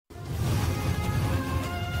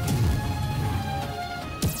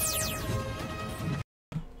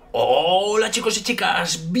Hola chicos y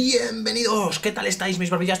chicas, bienvenidos, ¿qué tal estáis mis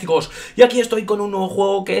barbillásticos? Y aquí estoy con un nuevo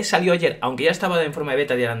juego que salió ayer, aunque ya estaba en forma de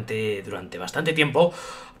beta durante bastante tiempo.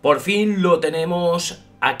 Por fin lo tenemos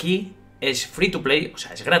aquí, es free to play, o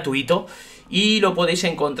sea es gratuito. Y lo podéis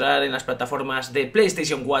encontrar en las plataformas de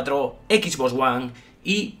PlayStation 4, Xbox One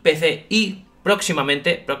y PC. Y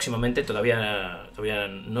próximamente, todavía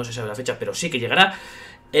no se sabe la fecha, pero sí que llegará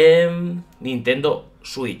en Nintendo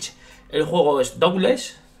Switch. El juego es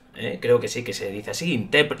Dauntless. Creo que sí que se dice así,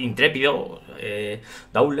 intrépido,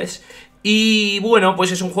 Dauntless. Y bueno,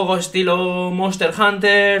 pues es un juego estilo Monster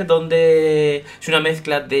Hunter, donde es una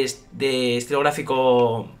mezcla de estilo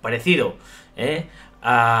gráfico parecido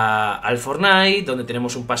al Fortnite, donde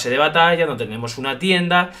tenemos un pase de batalla, donde tenemos una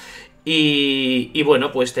tienda. Y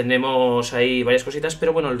bueno, pues tenemos ahí varias cositas,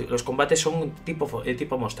 pero bueno, los combates son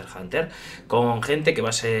tipo Monster Hunter, con gente que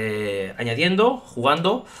vas añadiendo,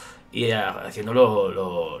 jugando y haciendo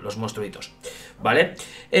los monstruitos, ¿vale?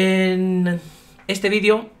 En este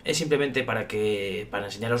vídeo es simplemente para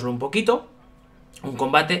enseñaroslo un poquito, un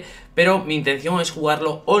combate, pero mi intención es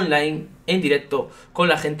jugarlo online, en directo, con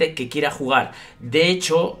la gente que quiera jugar. De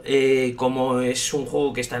hecho, como es un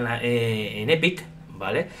juego que está en Epic,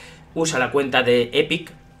 ¿vale? Usa la cuenta de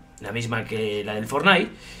Epic, la misma que la del Fortnite,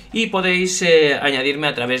 y podéis añadirme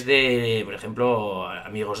a través de, por ejemplo,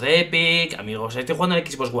 amigos de Epic, amigos, estoy jugando en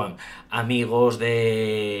Xbox One, amigos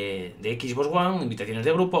de Xbox One, invitaciones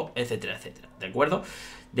de grupo, etcétera, etcétera, ¿de acuerdo?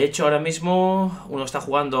 De hecho, ahora mismo uno está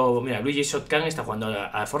jugando, mira, Luigi Shotgun está jugando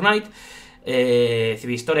a Fortnite,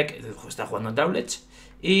 Civistorek está jugando a Dauntless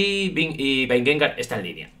y Gengar está en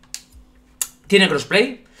línea. Tiene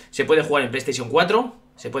crossplay, se puede jugar en PlayStation 4,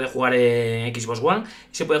 se puede jugar en Xbox One,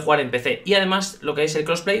 se puede jugar en PC. Y además, lo que es el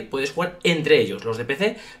crossplay, puedes jugar entre ellos. Los de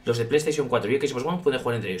PC, los de PlayStation 4 y Xbox One pueden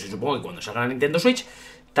jugar entre ellos. Y supongo que cuando salga la Nintendo Switch,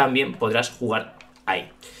 también podrás jugar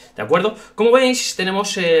ahí. ¿De acuerdo? Como veis,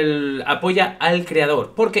 tenemos el apoya al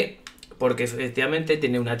creador. ¿Por qué? Porque efectivamente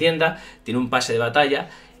tiene una tienda, tiene un pase de batalla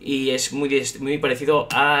y es muy parecido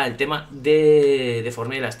al tema de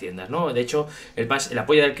Fortnite y las tiendas, ¿no? De hecho, el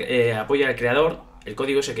apoya al creador. El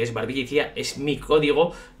código ese que es Barbillaycia es mi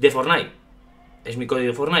código de Fortnite. Es mi código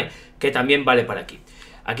de Fortnite, que también vale para aquí.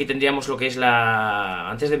 Aquí tendríamos lo que es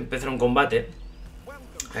antes de empezar un combate,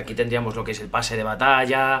 aquí tendríamos lo que es el pase de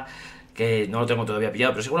batalla, que no lo tengo todavía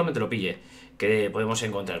pillado, pero seguramente lo pille. Que podemos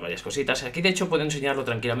encontrar varias cositas. Aquí de hecho puedo enseñarlo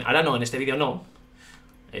tranquilamente. Ahora no, en este vídeo no.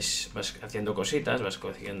 Vas haciendo cositas, vas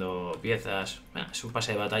consiguiendo piezas. Bueno, es un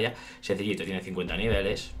pase de batalla sencillito, tiene 50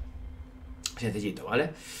 niveles. Sencillito,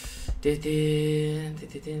 ¿vale?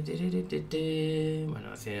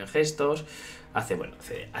 Bueno, hace gestos, hace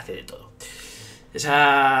de todo.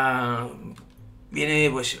 Viene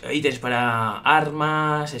pues ítems para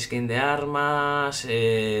armas, skin de armas,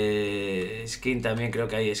 skin también creo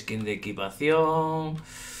que hay skin de equipación.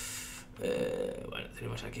 Bueno,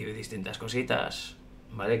 tenemos aquí distintas cositas,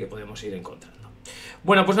 ¿vale? Que podemos ir encontrando.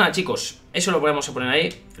 Bueno, pues nada chicos, eso lo podemos poner ahí.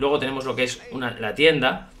 Luego tenemos lo que es la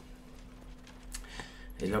tienda.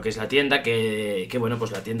 Es lo que es la tienda, que bueno,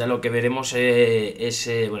 pues la tienda lo que veremos es,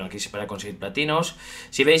 bueno, aquí es para conseguir platinos.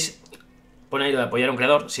 Si veis, pone ahí lo de apoyar a un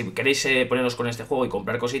creador. Si queréis poneros con este juego y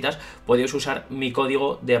comprar cositas, podéis usar mi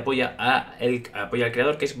código de apoya al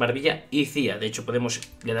creador, que es Barbilla&Cia. De hecho,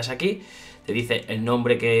 le das aquí, te dice el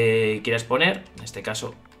nombre que quieras poner. En este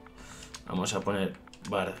caso, vamos a poner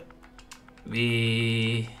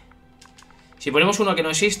Si ponemos uno que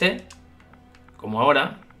no existe, como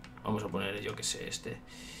ahora, vamos a poner, yo que sé,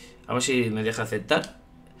 a ver si me deja aceptar.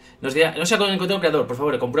 Nos dirá, no se ha encontrado un creador, por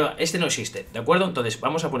favor, comprueba. Este no existe, ¿de acuerdo? Entonces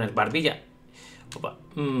vamos a poner Barbilla.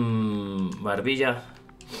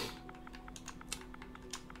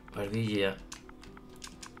 Barbilla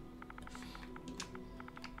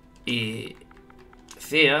y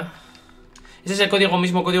Cia. Ese es el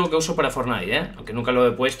mismo código que uso para Fortnite, aunque nunca lo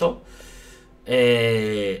he puesto.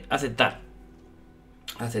 Aceptar.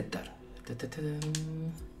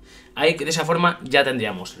 Ahí de esa forma ya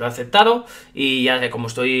tendríamos lo aceptado. Y ya como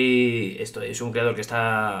esto es un creador que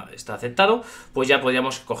está aceptado, pues ya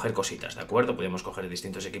podríamos coger cositas, ¿de acuerdo? Podríamos coger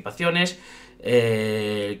distintas equipaciones,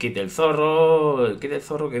 el kit del zorro,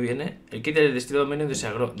 que viene, el kit del estilo dominio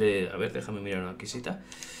a ver, déjame mirar una quisita.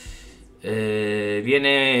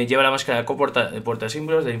 Lleva la máscara de porta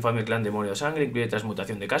símbolos del infame clan demonio de sangre, incluye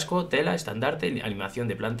transmutación de casco, tela, estandarte, animación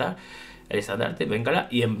de planta, el estandarte, bengala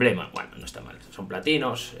y emblema. Bueno, no está mal, son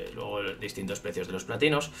platinos, luego distintos precios de los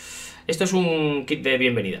platinos. Esto es un kit de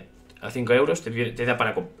bienvenida, a 5 euros te da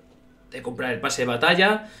de comprar el pase de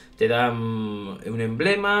batalla, te dan un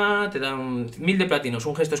emblema, te dan 1000 de platinos,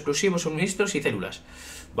 un gesto exclusivo, suministros y células,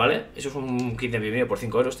 ¿vale? Eso es un kit de bienvenida por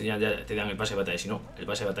 5 euros, te dan el pase de batalla, si no, el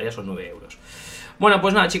pase de batalla son 9 euros. Bueno,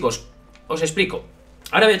 pues nada, chicos, os explico.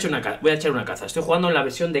 Ahora voy a echar una caza. Estoy jugando en la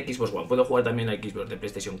versión de Xbox One. Puedo jugar también en la Xbox de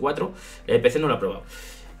PlayStation 4. El PC no lo he probado.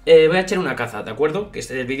 Voy a echar una caza, ¿de acuerdo? Que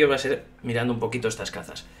este vídeo va a ser mirando un poquito estas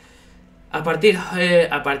cazas. A partir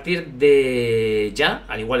de ya,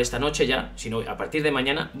 al igual esta noche ya, sino a partir de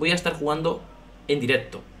mañana, voy a estar jugando en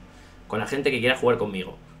directo con la gente que quiera jugar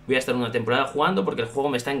conmigo. Voy a estar una temporada jugando porque el juego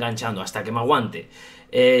me está enganchando hasta que me aguante.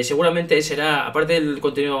 Seguramente será, aparte del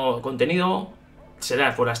contenido,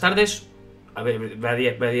 será por las tardes. A ver, va a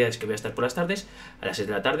días que voy a estar por las tardes, a las 6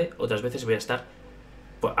 de la tarde, otras veces voy a estar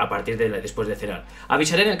a partir de después de cenar.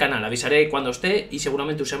 Avisaré en el canal, avisaré cuando esté y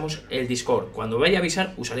seguramente usemos el Discord. Cuando vaya a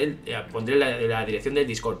avisar, pondré la dirección del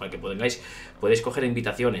Discord para que podéis coger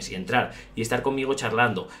invitaciones y entrar y estar conmigo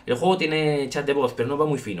charlando. El juego tiene chat de voz, pero no va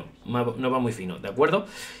muy fino, no va muy fino, ¿de acuerdo?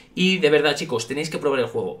 Y de verdad, chicos, tenéis que probar el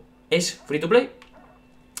juego. Es free to play.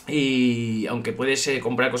 Y aunque puedes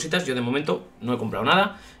comprar cositas, yo de momento no he comprado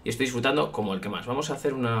nada y estoy disfrutando como el que más. Vamos a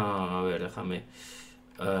hacer una... A ver, déjame...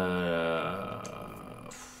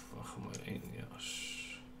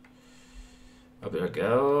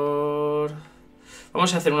 Creador...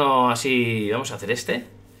 Vamos a hacer uno así... Vamos a hacer este.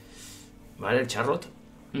 Vale, el charrot.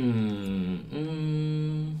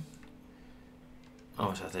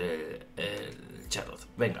 Vamos a hacer el charrot.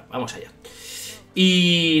 Venga, vamos allá.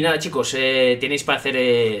 Y nada, chicos, tenéis para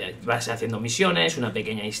hacer, vas haciendo misiones, una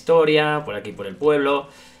pequeña historia, por aquí por el pueblo.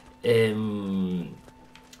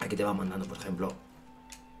 Aquí te van mandando, por ejemplo,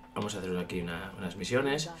 vamos a hacer aquí unas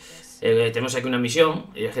misiones. Tenemos aquí una misión,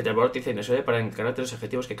 y el GTA dice, para encargarte los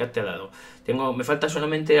objetivos que Kat te ha dado. Me falta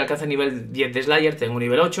solamente alcanzar nivel 10 de Slayer, tengo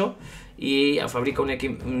nivel 8, y fabrica un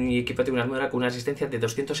equipo de una armadura con una resistencia de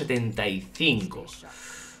 275.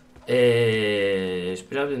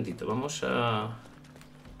 Espera un momentito, vamos a...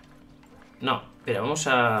 No, espera, vamos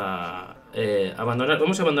a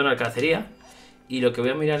abandonar cacería. Y lo que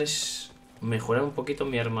voy a mirar es mejorar un poquito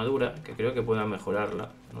mi armadura, que creo que pueda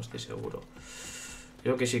mejorarla, no estoy seguro.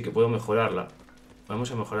 Creo que sí que puedo mejorarla. Vamos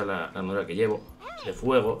a mejorar la armadura que llevo, de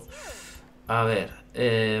fuego. A ver,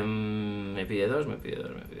 me pide dos.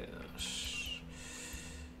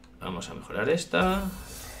 Vamos a mejorar esta.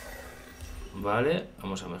 Vale,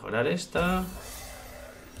 vamos a mejorar esta.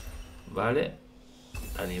 Vale,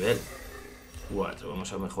 a nivel 4.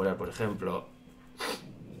 Vamos a mejorar, por ejemplo,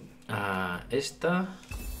 a esta.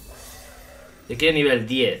 Y aquí a nivel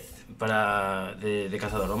 10 de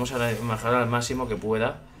cazador. Vamos a mejorar al máximo que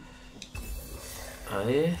pueda. A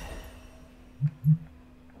ver.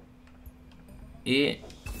 Y...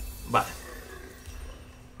 Vale.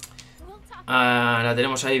 La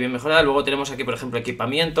tenemos ahí bien mejorada. Luego tenemos aquí, por ejemplo,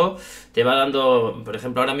 equipamiento. Te va dando, por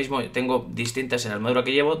ejemplo, ahora mismo tengo distintas en la armadura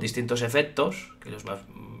que llevo, distintos efectos,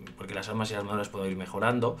 porque las armas y las armaduras puedo ir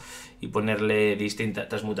mejorando y ponerle distintas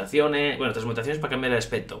transmutaciones. Bueno, transmutaciones para cambiar el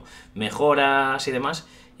aspecto, mejoras y demás.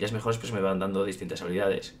 Y las mejoras pues me van dando distintas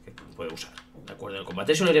habilidades que puedo usar. De acuerdo, el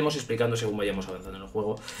combate eso lo iremos explicando según vayamos avanzando en el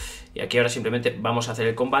juego. Y aquí ahora simplemente vamos a hacer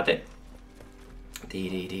el combate.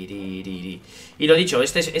 Y lo dicho,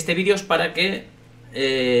 este vídeo es para que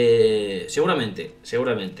seguramente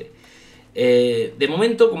de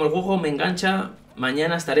momento, como el juego me engancha,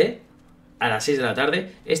 mañana estaré a las 6 de la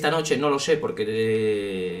tarde. Esta noche no lo sé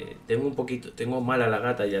porque tengo mala la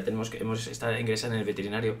gata y ya hemos estado ingresada en el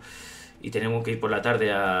veterinario y tenemos que ir por la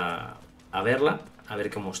tarde a verla, a ver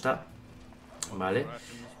cómo está. Vale,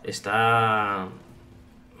 es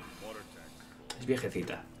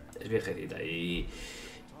viejecita. Es viejecita y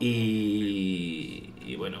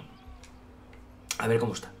bueno, a ver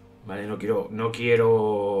cómo está, ¿vale? No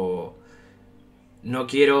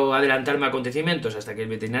quiero adelantarme a acontecimientos hasta que el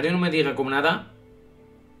veterinario no me diga como nada.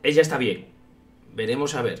 Ella está bien,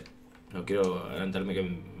 veremos a ver. No quiero adelantarme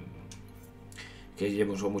que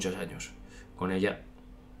llevo muchos años con ella.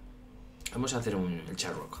 Vamos a hacer el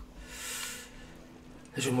charrock.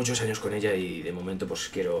 Son muchos años con ella y de momento pues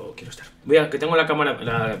quiero estar. Que tengo la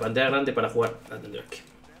pantalla grande para jugar. La tendré aquí.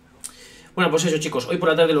 Bueno, pues eso, chicos. Hoy por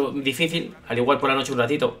la tarde lo difícil, al igual por la noche un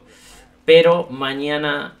ratito. Pero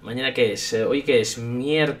mañana ¿qué es? Hoy que es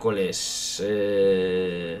miércoles.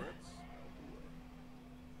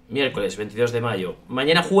 Miércoles 22 de mayo.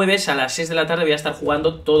 Mañana jueves a las 6 de la tarde voy a estar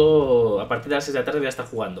jugando todo. A partir de las 6 de la tarde voy a estar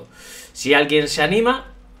jugando. Si alguien se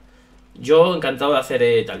anima, yo encantado de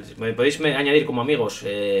hacer tal. Me podéis añadir como amigos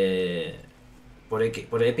por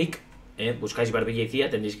Epic. Buscáis Barbillaycia,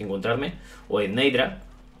 tendréis que encontrarme. O en Neidra.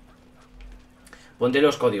 Ponte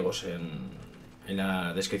los códigos en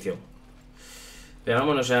la descripción. Pero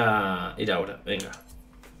vámonos a ir ahora, venga.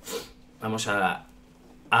 Vamos a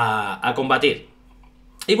combatir.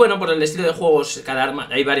 Y bueno, por el estilo de juegos, cada arma,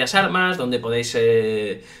 hay varias armas donde podéis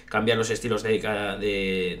cambiar los estilos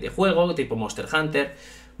de juego, tipo Monster Hunter.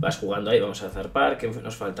 Vas jugando ahí, vamos a zarpar, que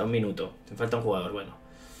nos falta un minuto. Te falta un jugador, bueno.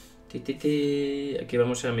 Aquí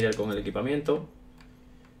vamos a mirar con el equipamiento.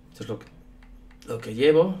 Esto es lo que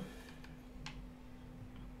llevo.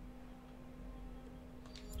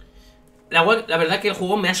 La verdad que el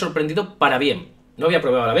juego me ha sorprendido para bien. No había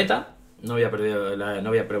probado la beta. No había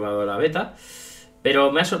probado la beta.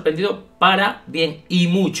 Pero me ha sorprendido para bien. Y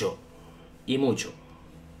mucho. Y mucho.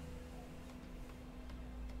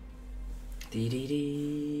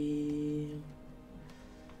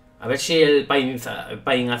 A ver si el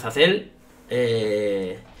Pain Azazel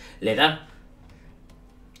le da.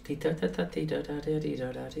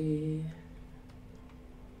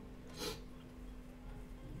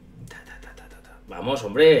 Vamos,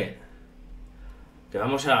 hombre. Que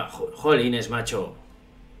vamos a... Jolines, macho.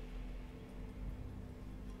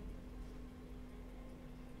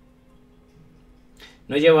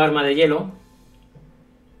 No llevo arma de hielo.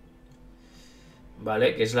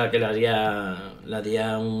 Vale, que es la que le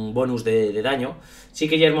haría un bonus de daño. Sí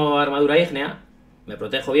que llevo armadura ígnea. Me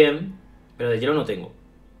protejo bien. Pero de hielo no tengo.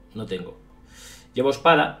 No tengo. Llevo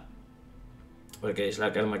espada. Porque es la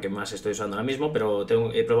arma que más estoy usando ahora mismo. Pero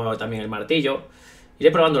he probado también el martillo.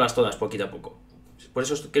 Iré probándolas todas poquito a poco. Por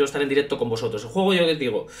eso quiero estar en directo con vosotros. El juego, yo les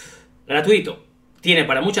digo, gratuito. Tiene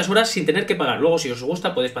para muchas horas sin tener que pagar. Luego, si os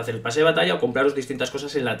gusta, podéis hacer el pase de batalla o compraros distintas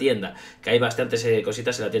cosas en la tienda. Que hay bastantes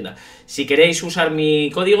cositas en la tienda. Si queréis usar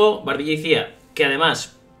mi código, Barbillaycia, que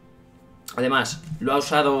además lo ha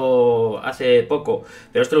usado hace poco,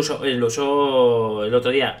 pero esto lo usó el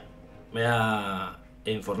otro día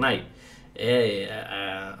en Fortnite.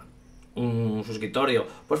 Un suscriptorio.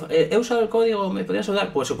 He usado el código, ¿me podrías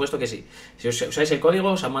saludar? Por supuesto que sí. Si usáis el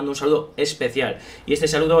código, os mando un saludo especial. Y este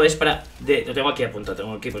saludo es para... lo tengo aquí apuntado,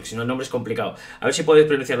 porque si no el nombre es complicado. A ver si podéis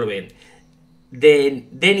pronunciarlo bien.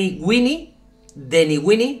 Denny Winnie.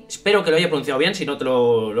 Espero que lo haya pronunciado bien, si no te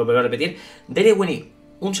lo vuelvo a repetir. Denny Winnie,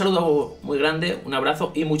 un saludo muy grande, un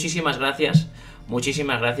abrazo y muchísimas gracias.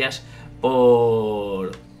 Muchísimas gracias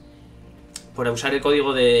por usar el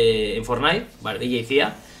código en Fortnite,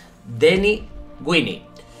 Barbillaycia. Denny Winnie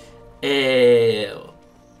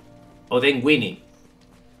o Den Winnie.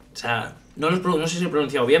 O sea, no sé si lo he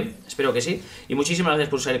pronunciado bien. Espero que sí. Y muchísimas gracias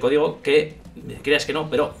por usar el código, que creas que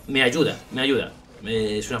no, pero me ayuda.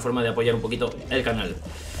 Es una forma de apoyar un poquito el canal.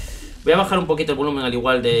 Voy a bajar un poquito el volumen al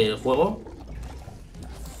igual del juego.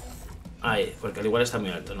 Ahí, porque al igual está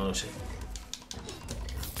muy alto, no lo sé.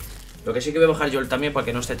 Lo que sí que voy a bajar yo también para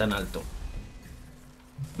que no esté tan alto.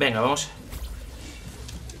 Venga, vamos.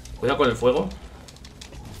 Cuidado con el fuego.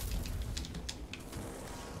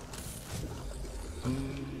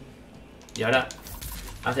 Y ahora,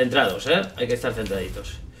 a centrados, ¿eh? Hay que estar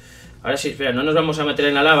centraditos. Ahora sí, espera, no nos vamos a meter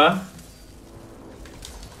en la lava.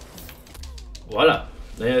 ¡Hola!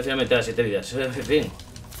 No me decía meter a 7 vidas, en fin.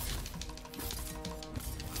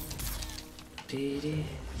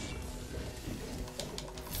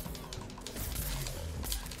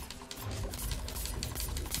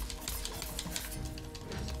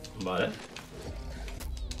 Vale.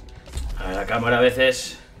 A ver, la cámara a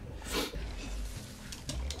veces...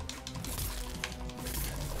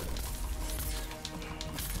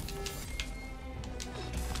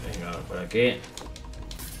 Venga, por aquí.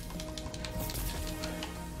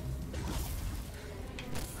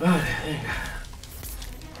 Vale, venga.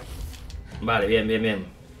 Vale, bien.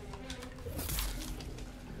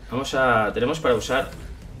 Tenemos para usar...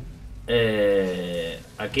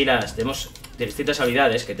 aquí tenemos distintas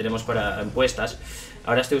habilidades que tenemos para impuestas.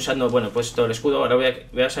 Ahora estoy usando, bueno, pues todo el escudo. Ahora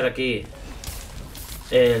voy a usar aquí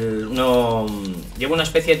llevo una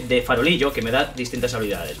especie de farolillo que me da distintas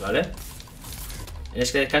habilidades, ¿vale? En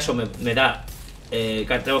este caso me da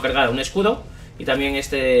tengo cargada un escudo y también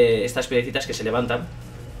estas piedecitas que se levantan.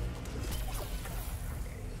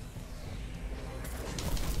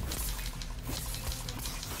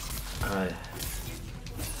 A ver.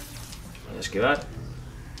 Voy a esquivar.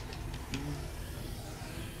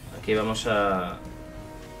 Aquí vamos a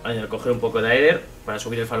coger un poco de aire para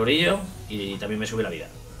subir el farolillo y también me sube la vida.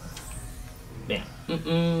 Bien.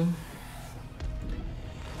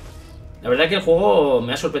 La verdad que el juego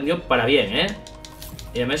me ha sorprendido para bien, ¿eh?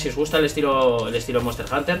 Y a ver si os gusta el estilo Monster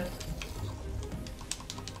Hunter.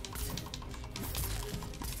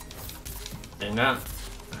 Venga.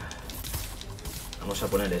 Vamos a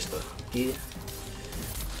poner esto aquí.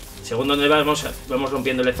 Según donde vamos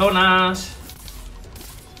rompiéndole zonas.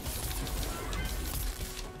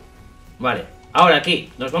 Vale, Ahora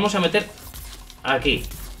aquí, nos vamos a meter aquí.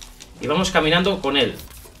 Y vamos caminando con él.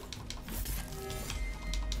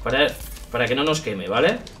 Para que no nos queme,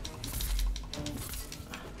 ¿vale?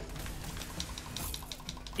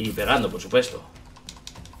 Y pegando, por supuesto.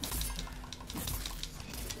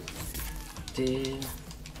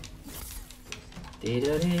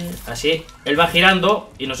 Así, él va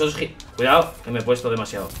girando y nosotros cuidado, que me he puesto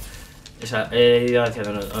demasiado. He ido hacia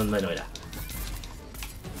donde no era.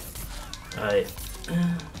 Ahí.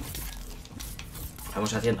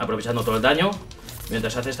 Vamos aprovechando todo el daño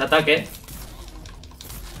mientras hace este ataque.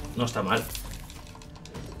 No está mal.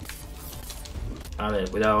 A ver,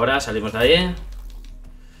 cuidado ahora, salimos de ahí.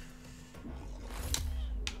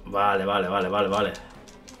 Vale.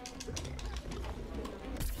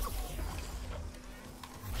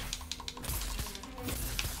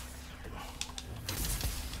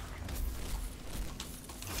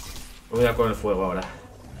 Voy a con el fuego ahora.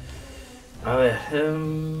 A ver.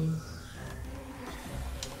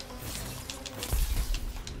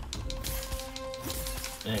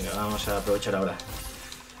 Venga, vamos a aprovechar ahora.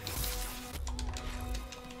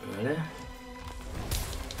 Vale.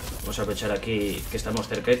 Vamos a aprovechar aquí que estamos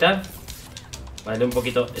cerquita. Vale, un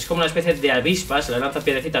poquito. Es como una especie de avispas. Le lanza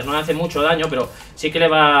piedrecitas. No le hace mucho daño, pero sí que le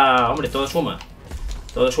va... Hombre, todo suma.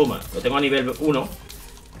 Todo suma. Lo tengo a nivel 1.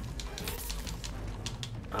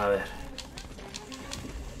 A ver.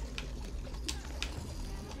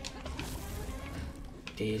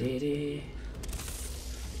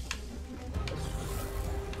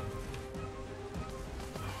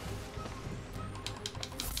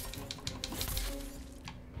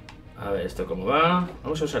 A ver, ¿esto cómo va?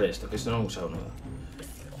 Vamos a usar esto, que esto no he usado nada.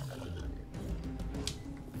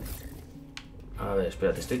 A ver,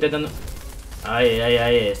 espérate, estoy intentando... Ahí.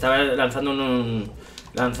 Estaba lanzando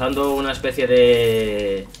lanzando una especie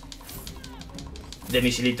de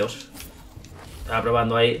misilitos. Estaba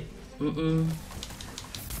probando ahí.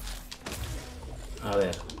 A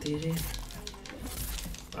ver.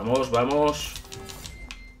 Vamos.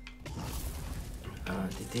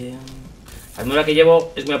 La armadura que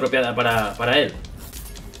llevo es muy apropiada para él.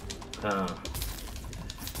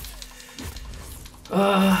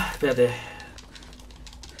 Espérate.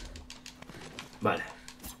 Vale.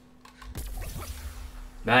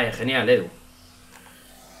 Vale, genial, Edu.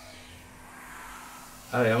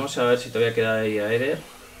 A ver, vamos a ver si todavía queda ahí a Eder.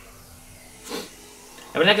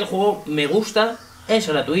 La verdad que el juego me gusta. Es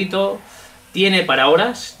gratuito. Tiene para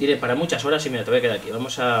horas. Tiene para muchas horas. Y mira, todavía queda aquí.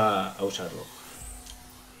 Vamos a usarlo.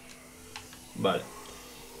 Vale.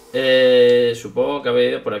 Supongo que había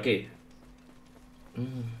ido por aquí.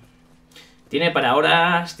 Tiene para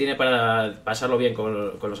horas. Tiene para pasarlo bien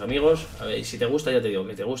con los amigos. A ver, si te gusta, ya te digo,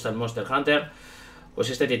 que te gusta el Monster Hunter, pues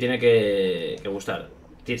este te tiene que gustar.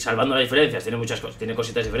 Salvando las diferencias, tiene muchas cosas, tiene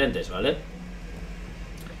cositas diferentes, ¿vale?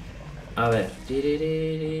 A ver.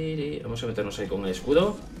 Vamos a meternos ahí con el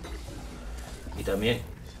escudo. Y también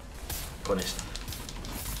con esto.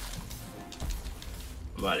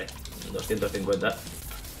 Vale, 250.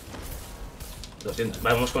 200.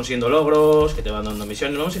 Vamos consiguiendo logros que te van dando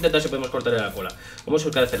misiones. Vamos a intentar si podemos cortarle la cola. Vamos a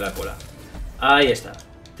buscar hacer la cola. Ahí está.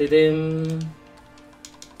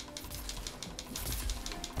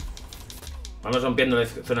 Vamos rompiendo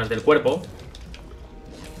zonas del cuerpo.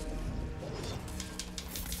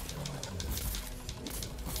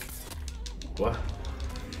 Buah.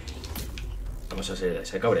 Vamos a se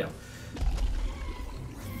ha cabreado.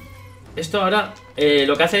 Esto ahora,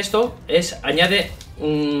 lo que hace esto es añade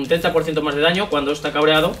un 30% más de daño cuando está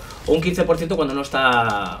cabreado o un 15% cuando no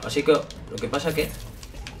está. Así que lo que pasa que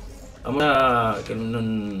vamos a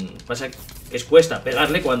pasa que es cuesta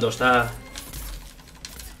pegarle cuando está.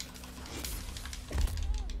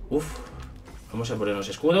 Uf, vamos a ponernos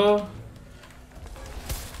escudo.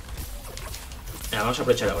 Venga, vamos a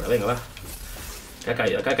aprovechar ahora, venga, va. Que ha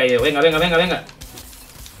caído, venga.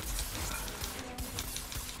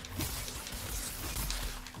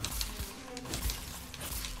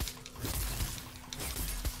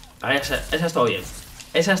 Ah, esa ha estado bien.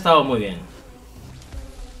 Esa ha estado muy bien.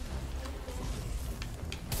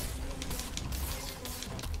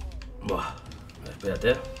 Buah, a ver,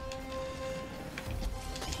 espérate.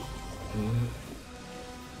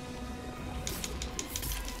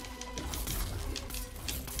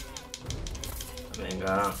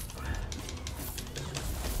 Venga.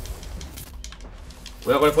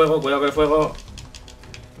 Cuidado con el fuego,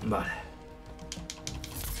 Vale.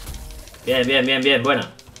 Bien,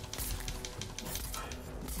 buena.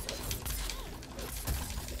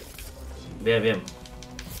 Bien.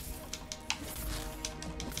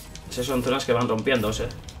 Esas son zonas que van rompiéndose.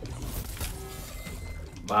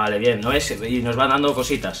 Vale, bien, no es. Y nos van dando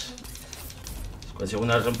cositas. Con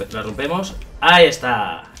segunda la rompemos. Ahí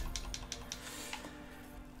está.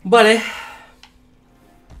 Vale.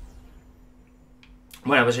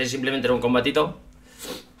 Bueno, pues simplemente era un combatito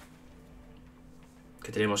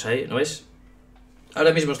que tenemos ahí, ¿no ves?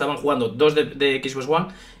 Ahora mismo estaban jugando dos de Xbox One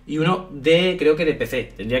y uno de, creo que de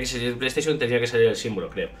PC. Tendría que ser de PlayStation, tendría que salir el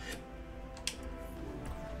símbolo, creo.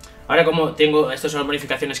 Ahora como tengo, estas son las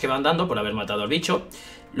bonificaciones que van dando por haber matado al bicho.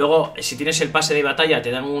 Luego, si tienes el pase de batalla, te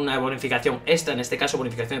dan una bonificación extra. En este caso,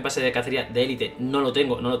 bonificación de pase de cacería de élite no lo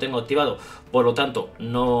tengo activado. Por lo tanto,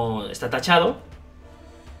 no está tachado.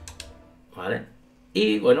 Vale.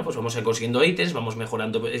 Y bueno, pues vamos a ir consiguiendo ítems, vamos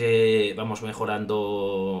mejorando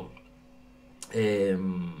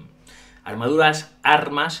armaduras,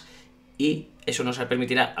 armas, y eso nos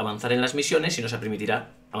permitirá avanzar en las misiones y nos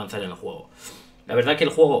permitirá avanzar en el juego. La verdad que el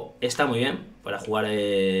juego está muy bien para jugar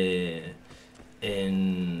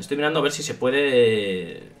Estoy mirando a ver si se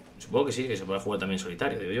puede... Supongo que sí, que se puede jugar también en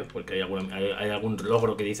solitario, digo yo, porque hay algún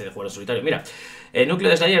logro que dice de jugar en solitario. Mira, el núcleo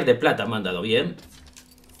de Slayer de plata me han dado bien.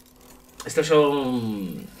 Estos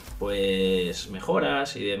son, pues,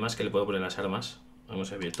 mejoras y demás que le puedo poner a las armas.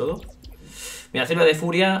 Vamos a ver todo. Mira, célula de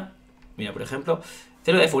furia. Mira, por ejemplo,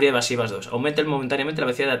 célula de furia evasivas 2. Aumenta momentáneamente la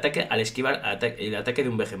velocidad de ataque al esquivar el ataque de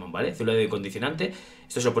un Vegemon, ¿vale? Célula de condicionante.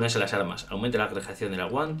 Esto se lo pones a las armas. Aumenta la regeneración del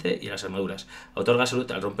aguante y las armaduras. Otorga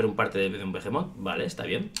salud al romper un parte de un Vegemon. Vale, está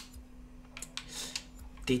bien.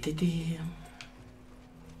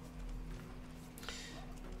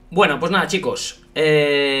 Bueno, pues nada, chicos,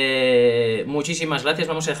 muchísimas gracias.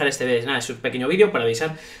 Vamos a dejar es un pequeño vídeo para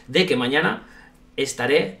avisar de que mañana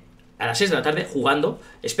estaré a las 6 de la tarde jugando.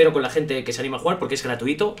 Espero con la gente que se anima a jugar porque es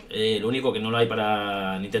gratuito. Lo único que no lo hay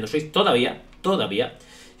para Nintendo Switch todavía.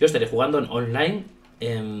 Yo estaré jugando en online,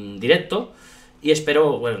 en directo. Y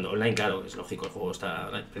espero, bueno, online claro, es lógico, el juego está,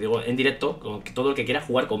 pero digo, en directo, con todo el que quiera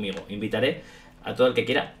jugar conmigo. Invitaré a todo el que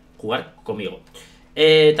quiera jugar conmigo.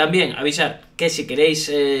 También avisar que si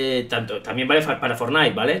queréis, también vale para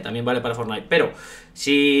Fortnite, ¿vale? También vale para Fortnite, pero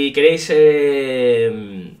si queréis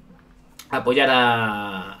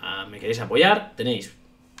apoyar me queréis apoyar, tenéis,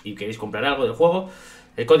 y queréis comprar algo del juego,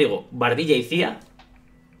 el código Barbillaycia,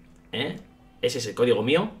 ese es el código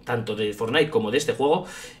mío, tanto de Fortnite como de este juego.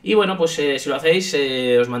 Y bueno, pues si lo hacéis,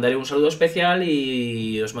 os mandaré un saludo especial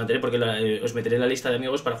y os mandaré porque os meteré en la lista de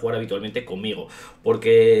amigos para jugar habitualmente conmigo.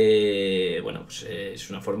 Porque, bueno, pues es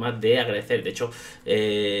una forma de agradecer. De hecho,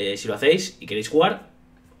 si lo hacéis y queréis jugar,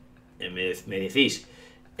 me decís,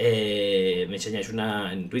 me enseñáis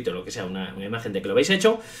en Twitter o lo que sea, una imagen de que lo habéis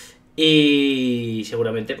hecho. Y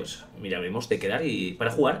seguramente pues miraremos de quedar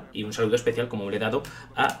para jugar. Y un saludo especial como le he dado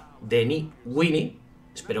a Denny Winnie,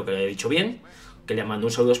 espero que lo haya dicho bien, que le mando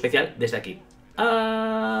un saludo especial desde aquí.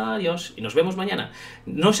 Adiós y nos vemos mañana.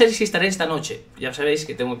 No sé si estaré esta noche, ya sabéis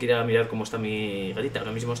que tengo que ir a mirar cómo está mi gatita.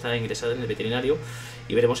 Ahora mismo está ingresada en el veterinario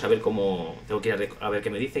y veremos a ver cómo, tengo que ir a ver qué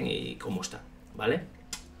me dicen y cómo está, ¿vale?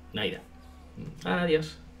 Naida.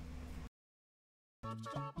 Adiós.